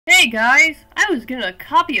Hey guys, I was given a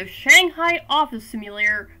copy of Shanghai Office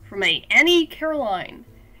Simulator from Annie Caroline.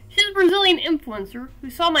 She's a Brazilian influencer who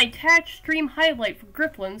saw my attached stream highlight for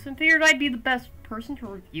Grifflins and figured I'd be the best person to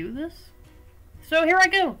review this. So here I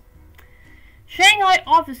go. Shanghai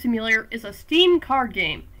Office Simulator is a Steam card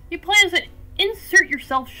game. You play as an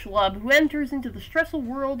insert-yourself schlub who enters into the stressful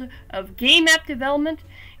world of game app development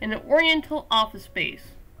in an oriental office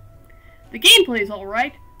space. The gameplay is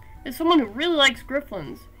alright. As someone who really likes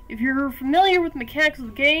Grifflins, if you're familiar with the mechanics of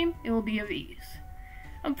the game, it will be of ease.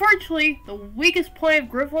 Unfortunately, the weakest point of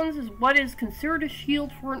Grifflins is what is considered a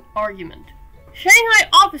shield for an argument. Shanghai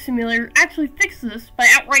Office Simulator actually fixes this by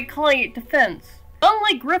outright calling it defense.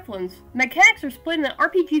 Unlike Grifflins, mechanics are split in the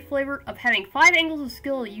RPG flavor of having 5 angles of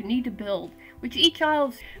skill that you need to build, which each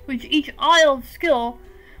aisle of skill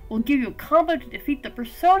will give you a combo to defeat the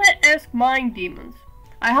Persona-esque mind demons.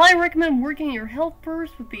 I highly recommend working your health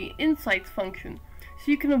first with the Insights function,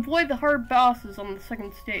 so you can avoid the hard bosses on the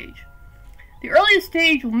second stage. The earliest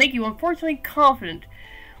stage will make you unfortunately confident,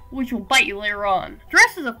 which will bite you later on.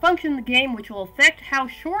 Stress is a function in the game which will affect how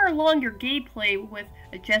short or long your gameplay with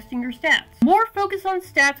adjusting your stats. More focus on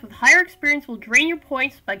stats with higher experience will drain your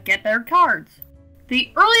points, but get better cards.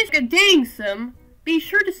 The earliest a dating sim, be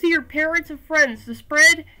sure to see your parents and friends to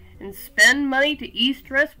spread and spend money to ease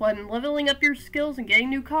stress while leveling up your skills and getting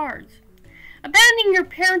new cards. Abandoning your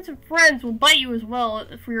parents and friends will bite you as well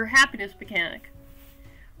for your happiness mechanic.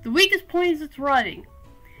 The weakest point is its writing.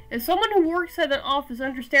 As someone who works at an office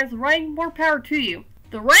understands the writing, more power to you.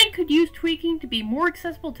 The writing could use tweaking to be more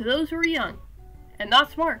accessible to those who are young and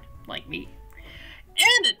not smart, like me.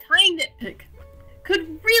 And a tiny nitpick.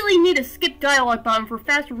 Could really need a skip dialogue button for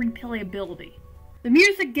faster replayability. The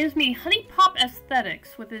music gives me honey pop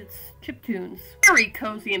aesthetics with its chiptunes. Very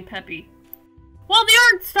cozy and peppy. While the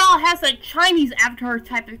art style has that Chinese Avatar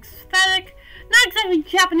type aesthetic, not exactly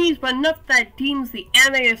Japanese but enough that it deems the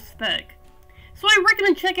anime aesthetic. So I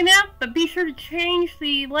recommend checking it out, but be sure to change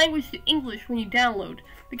the language to English when you download.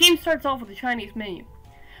 The game starts off with a Chinese menu.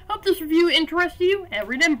 Hope this review interested you, and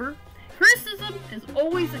remember, criticism is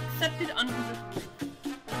always accepted under the